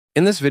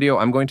In this video,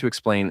 I'm going to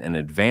explain an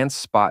advanced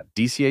spot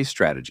DCA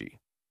strategy,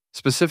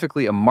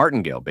 specifically a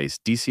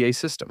martingale-based DCA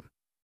system.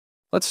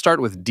 Let's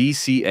start with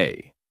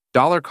DCA,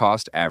 dollar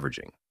cost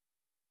averaging.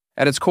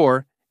 At its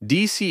core,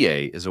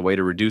 DCA is a way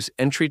to reduce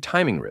entry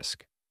timing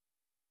risk.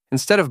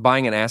 Instead of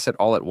buying an asset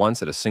all at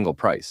once at a single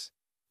price,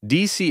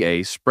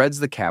 DCA spreads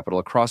the capital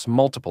across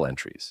multiple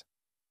entries.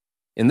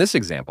 In this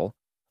example,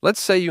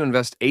 let's say you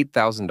invest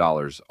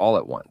 $8,000 all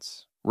at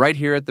once, right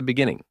here at the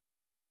beginning.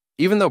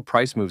 Even though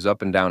price moves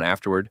up and down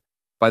afterward,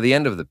 by the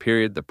end of the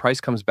period, the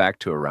price comes back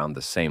to around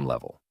the same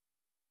level.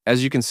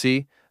 As you can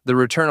see, the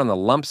return on the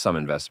lump sum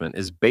investment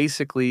is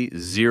basically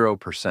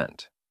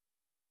 0%.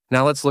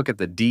 Now let's look at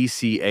the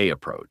DCA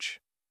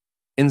approach.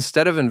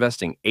 Instead of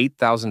investing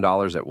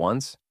 $8,000 at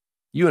once,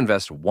 you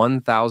invest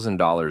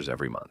 $1,000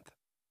 every month.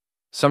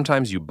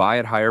 Sometimes you buy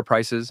at higher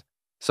prices,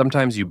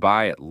 sometimes you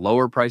buy at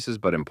lower prices,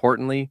 but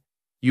importantly,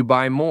 you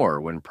buy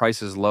more when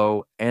price is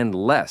low and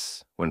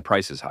less when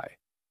price is high.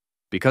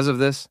 Because of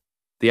this,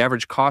 the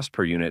average cost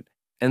per unit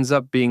ends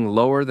up being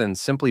lower than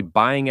simply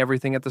buying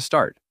everything at the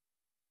start.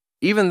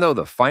 Even though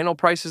the final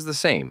price is the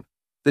same,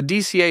 the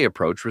DCA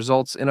approach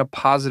results in a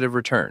positive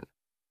return.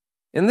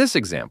 In this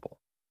example,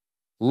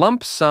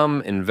 lump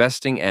sum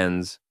investing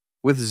ends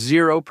with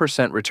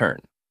 0% return.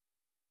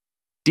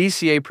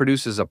 DCA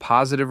produces a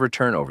positive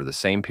return over the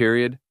same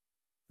period.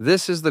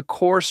 This is the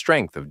core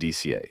strength of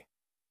DCA.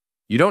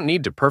 You don't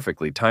need to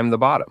perfectly time the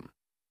bottom.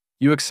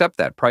 You accept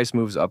that price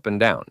moves up and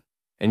down,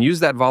 and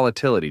use that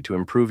volatility to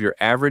improve your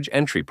average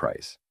entry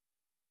price.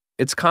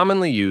 It's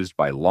commonly used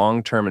by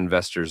long-term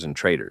investors and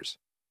traders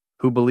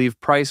who believe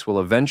price will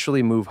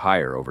eventually move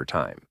higher over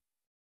time.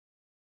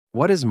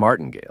 What is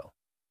martingale?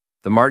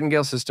 The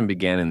martingale system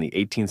began in the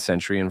 18th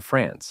century in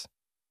France.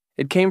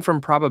 It came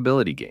from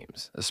probability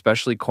games,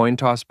 especially coin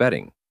toss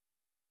betting.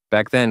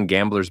 Back then,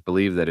 gamblers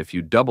believed that if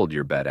you doubled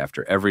your bet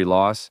after every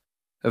loss,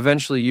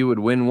 eventually you would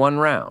win one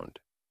round.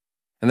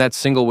 And that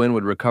single win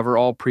would recover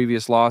all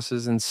previous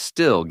losses and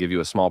still give you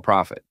a small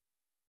profit.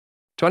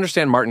 To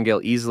understand martingale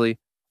easily,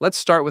 let's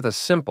start with a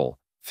simple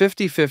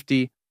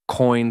 50-50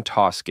 coin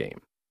toss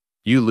game.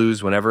 You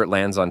lose whenever it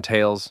lands on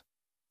tails,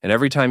 and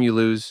every time you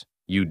lose,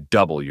 you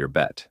double your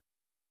bet.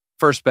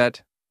 First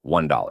bet,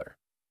 $1.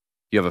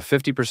 You have a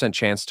 50%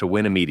 chance to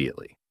win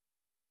immediately.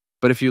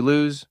 But if you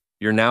lose,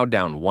 you're now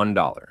down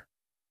 $1.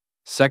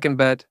 Second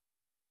bet,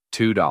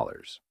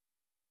 $2.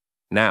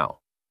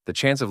 Now, the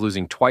chance of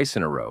losing twice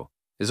in a row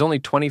is only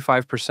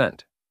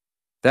 25%.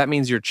 That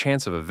means your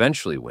chance of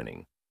eventually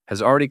winning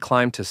has already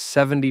climbed to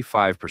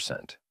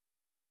 75%.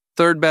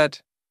 Third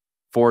bet,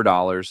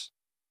 $4.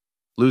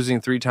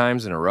 Losing 3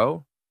 times in a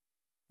row?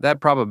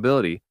 That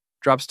probability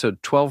drops to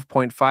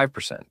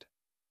 12.5%.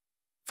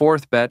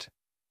 Fourth bet,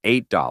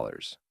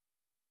 $8.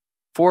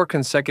 4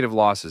 consecutive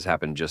losses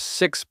happen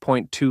just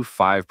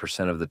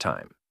 6.25% of the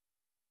time.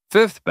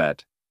 Fifth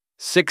bet,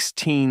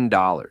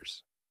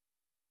 $16.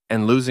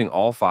 And losing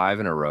all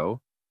 5 in a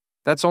row?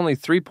 That's only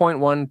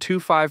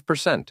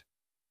 3.125%,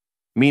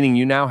 meaning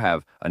you now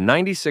have a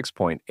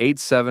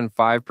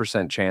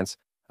 96.875% chance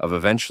of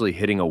eventually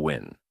hitting a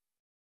win.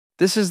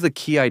 This is the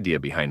key idea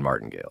behind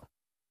martingale.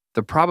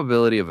 The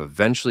probability of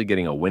eventually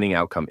getting a winning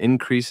outcome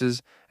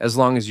increases as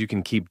long as you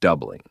can keep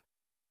doubling.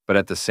 But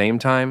at the same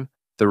time,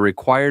 the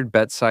required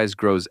bet size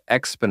grows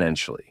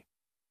exponentially,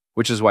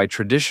 which is why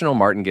traditional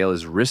martingale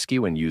is risky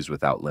when used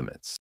without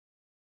limits.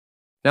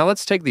 Now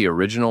let's take the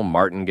original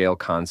martingale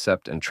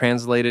concept and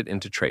translate it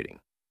into trading.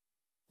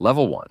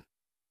 Level 1,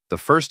 the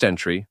first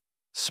entry,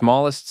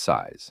 smallest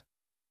size.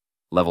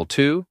 Level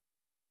 2,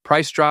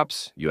 price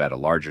drops, you add a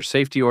larger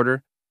safety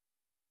order.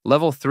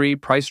 Level 3,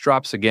 price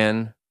drops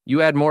again,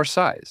 you add more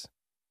size.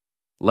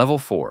 Level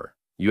 4,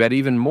 you add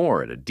even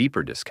more at a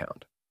deeper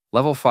discount.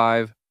 Level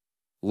 5,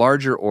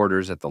 larger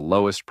orders at the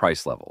lowest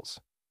price levels.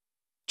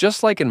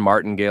 Just like in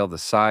martingale, the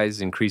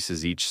size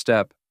increases each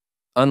step.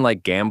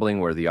 Unlike gambling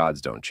where the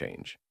odds don't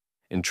change,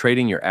 in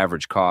trading your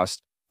average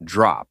cost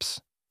drops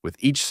with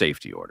each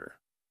safety order.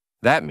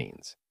 That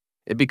means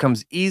it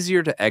becomes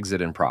easier to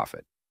exit and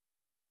profit.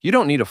 You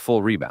don't need a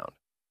full rebound.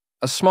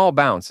 A small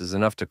bounce is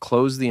enough to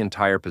close the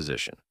entire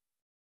position.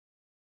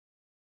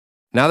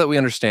 Now that we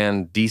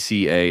understand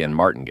DCA and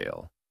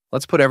martingale,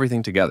 let's put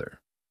everything together.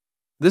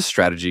 This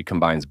strategy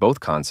combines both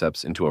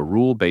concepts into a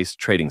rule-based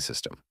trading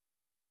system.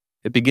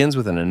 It begins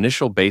with an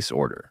initial base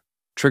order,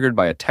 triggered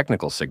by a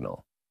technical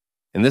signal.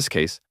 In this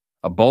case,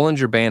 a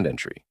Bollinger Band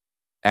entry,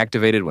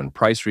 activated when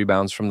price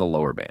rebounds from the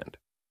lower band.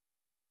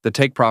 The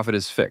take profit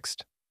is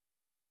fixed.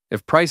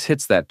 If price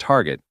hits that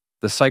target,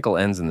 the cycle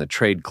ends and the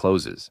trade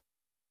closes.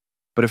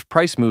 But if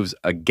price moves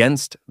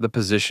against the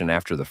position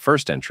after the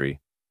first entry,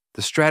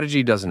 the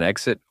strategy doesn't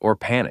exit or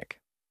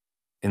panic.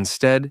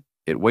 Instead,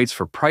 it waits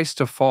for price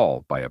to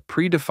fall by a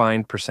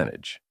predefined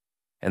percentage,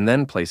 and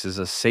then places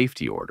a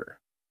safety order.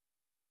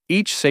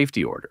 Each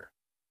safety order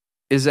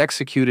is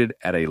executed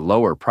at a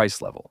lower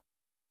price level,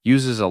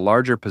 uses a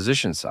larger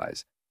position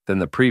size than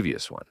the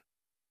previous one.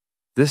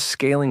 This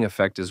scaling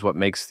effect is what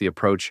makes the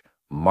approach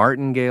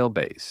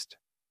martingale-based.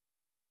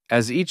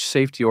 As each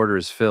safety order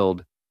is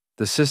filled,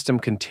 The system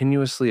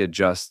continuously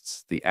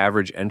adjusts the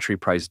average entry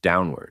price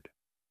downward.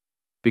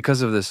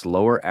 Because of this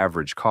lower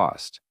average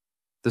cost,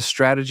 the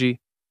strategy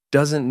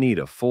doesn't need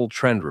a full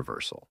trend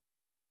reversal.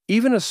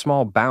 Even a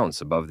small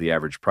bounce above the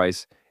average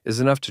price is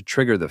enough to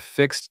trigger the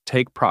fixed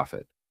take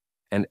profit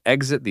and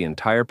exit the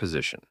entire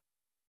position.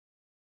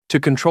 To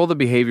control the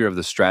behavior of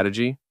the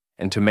strategy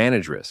and to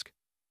manage risk,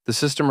 the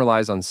system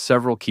relies on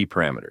several key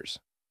parameters.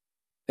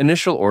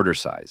 Initial order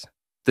size.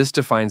 This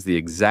defines the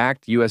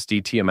exact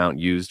USDT amount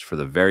used for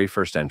the very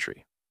first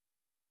entry.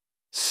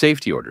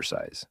 Safety order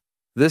size.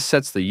 This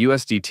sets the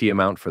USDT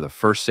amount for the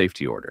first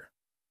safety order.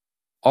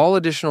 All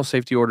additional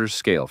safety orders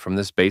scale from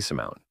this base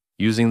amount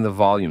using the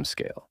volume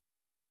scale.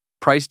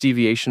 Price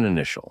deviation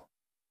initial.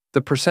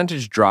 The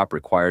percentage drop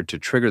required to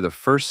trigger the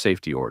first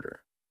safety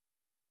order.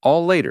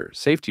 All later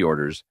safety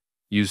orders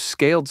use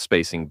scaled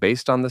spacing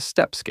based on the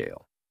step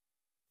scale.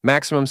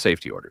 Maximum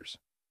safety orders.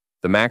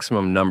 The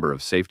maximum number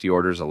of safety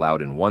orders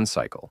allowed in one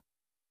cycle.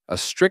 A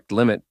strict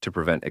limit to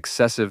prevent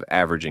excessive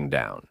averaging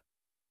down.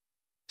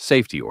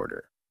 Safety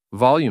order.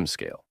 Volume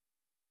scale.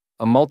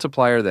 A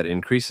multiplier that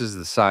increases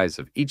the size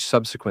of each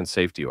subsequent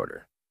safety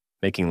order,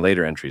 making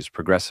later entries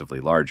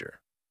progressively larger.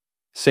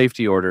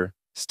 Safety order.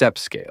 Step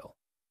scale.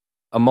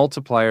 A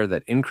multiplier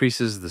that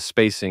increases the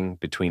spacing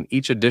between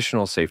each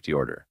additional safety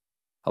order,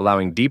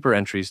 allowing deeper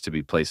entries to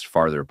be placed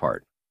farther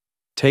apart.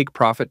 Take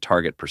profit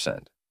target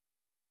percent.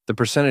 The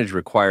percentage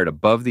required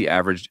above the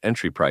averaged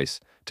entry price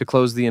to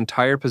close the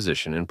entire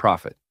position in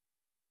profit.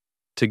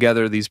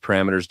 Together, these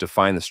parameters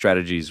define the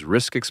strategy's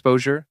risk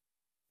exposure,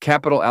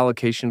 capital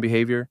allocation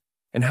behavior,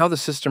 and how the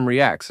system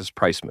reacts as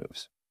price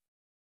moves.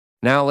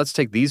 Now let's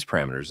take these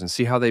parameters and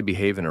see how they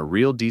behave in a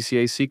real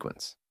DCA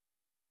sequence.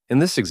 In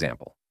this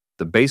example,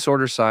 the base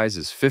order size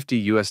is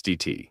 50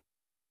 USDT.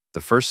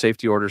 The first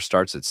safety order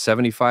starts at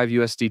 75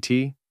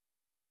 USDT.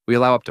 We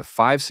allow up to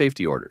 5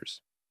 safety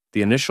orders.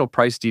 The initial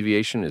price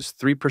deviation is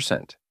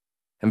 3%,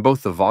 and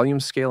both the volume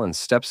scale and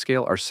step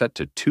scale are set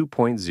to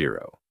 2.0.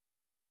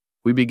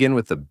 We begin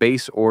with the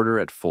base order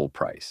at full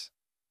price.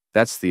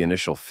 That's the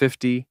initial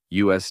 50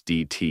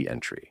 USDT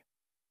entry.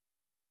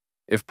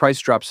 If price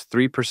drops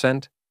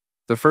 3%,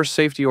 the first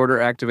safety order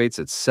activates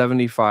at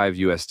 75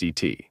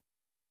 USDT.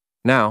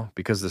 Now,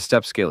 because the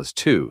step scale is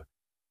 2,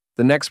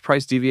 the next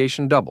price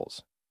deviation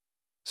doubles.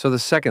 So the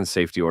second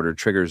safety order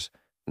triggers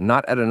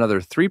not at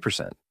another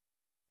 3%,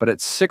 but at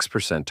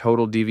 6%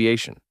 total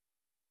deviation.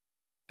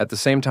 At the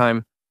same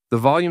time, the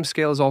volume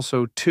scale is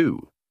also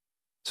 2,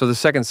 so the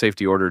second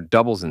safety order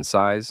doubles in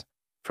size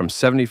from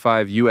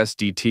 75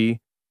 USDT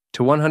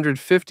to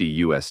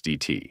 150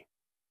 USDT.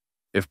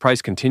 If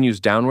price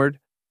continues downward,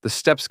 the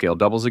step scale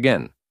doubles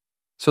again,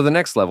 so the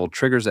next level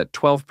triggers at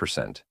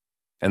 12%,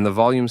 and the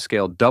volume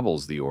scale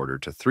doubles the order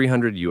to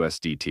 300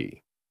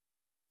 USDT.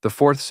 The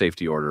fourth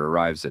safety order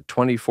arrives at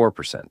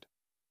 24%,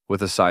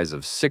 with a size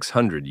of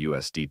 600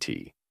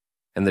 USDT,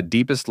 and the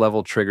deepest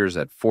level triggers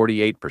at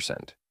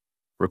 48%,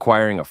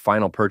 requiring a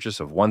final purchase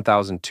of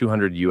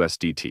 1,200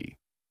 USDT.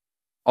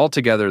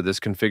 Altogether, this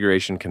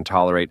configuration can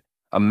tolerate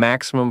a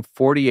maximum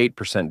 48%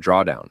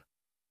 drawdown,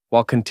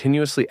 while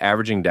continuously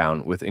averaging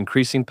down with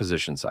increasing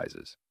position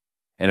sizes.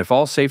 And if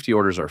all safety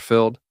orders are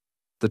filled,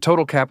 the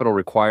total capital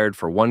required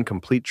for one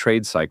complete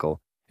trade cycle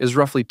is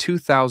roughly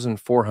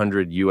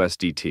 2,400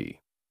 USDT.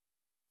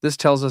 This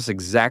tells us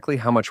exactly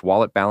how much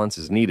wallet balance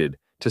is needed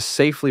to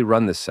safely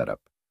run this setup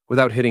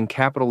without hitting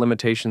capital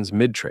limitations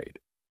mid-trade.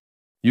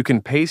 You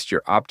can paste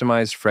your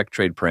optimized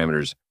Freqtrade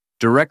parameters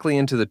directly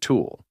into the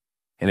tool,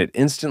 and it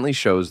instantly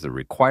shows the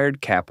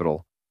required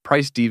capital,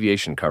 price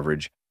deviation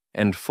coverage,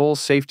 and full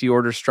safety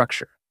order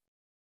structure.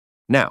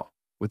 Now,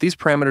 with these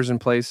parameters in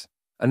place,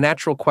 a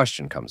natural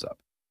question comes up.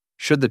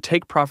 Should the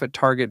take profit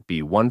target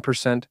be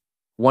 1%,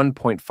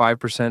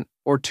 1.5%,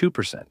 or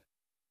 2%?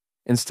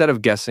 Instead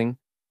of guessing,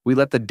 we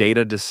let the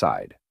data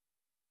decide.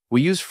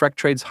 We use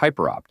Freqtrade's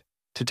HyperOpt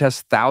to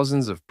test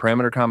thousands of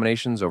parameter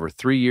combinations over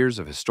 3 years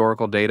of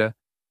historical data,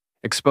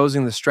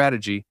 exposing the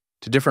strategy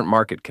to different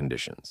market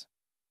conditions.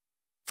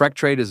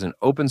 Freqtrade is an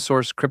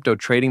open-source crypto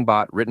trading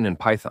bot written in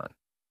Python,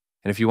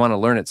 and if you want to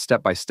learn it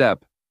step by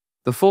step,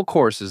 the full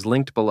course is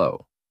linked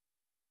below.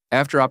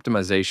 After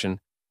optimization,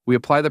 we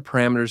apply the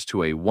parameters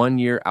to a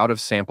 1-year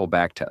out-of-sample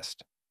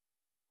backtest.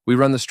 We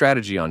run the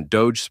strategy on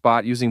Doge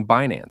Spot using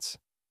Binance,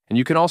 and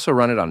you can also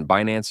run it on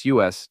Binance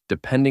US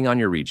depending on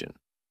your region.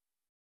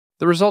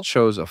 The result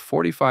shows a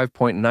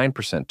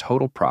 45.9%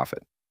 total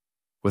profit,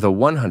 with a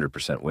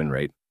 100% win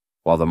rate,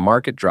 while the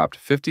market dropped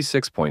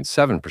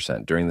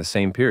 56.7% during the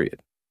same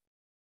period.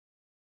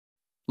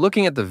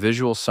 Looking at the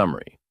visual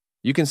summary,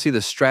 you can see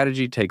the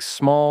strategy takes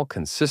small,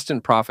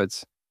 consistent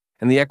profits,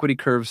 and the equity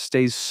curve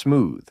stays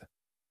smooth,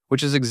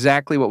 which is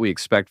exactly what we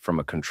expect from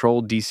a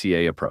controlled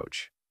DCA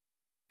approach.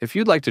 If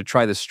you'd like to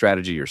try this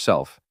strategy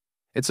yourself,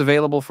 it's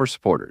available for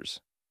supporters.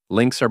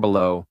 Links are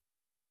below.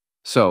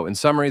 So, in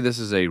summary, this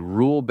is a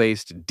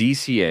rule-based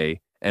DCA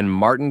and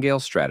martingale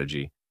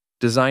strategy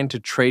designed to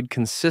trade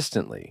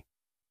consistently.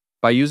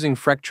 By using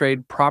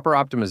Freqtrade proper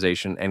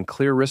optimization and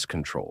clear risk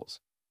controls,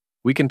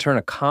 we can turn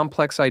a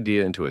complex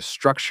idea into a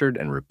structured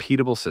and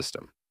repeatable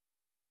system.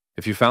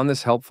 If you found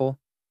this helpful,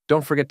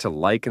 don't forget to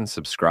like and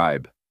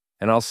subscribe,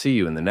 and I'll see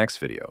you in the next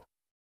video.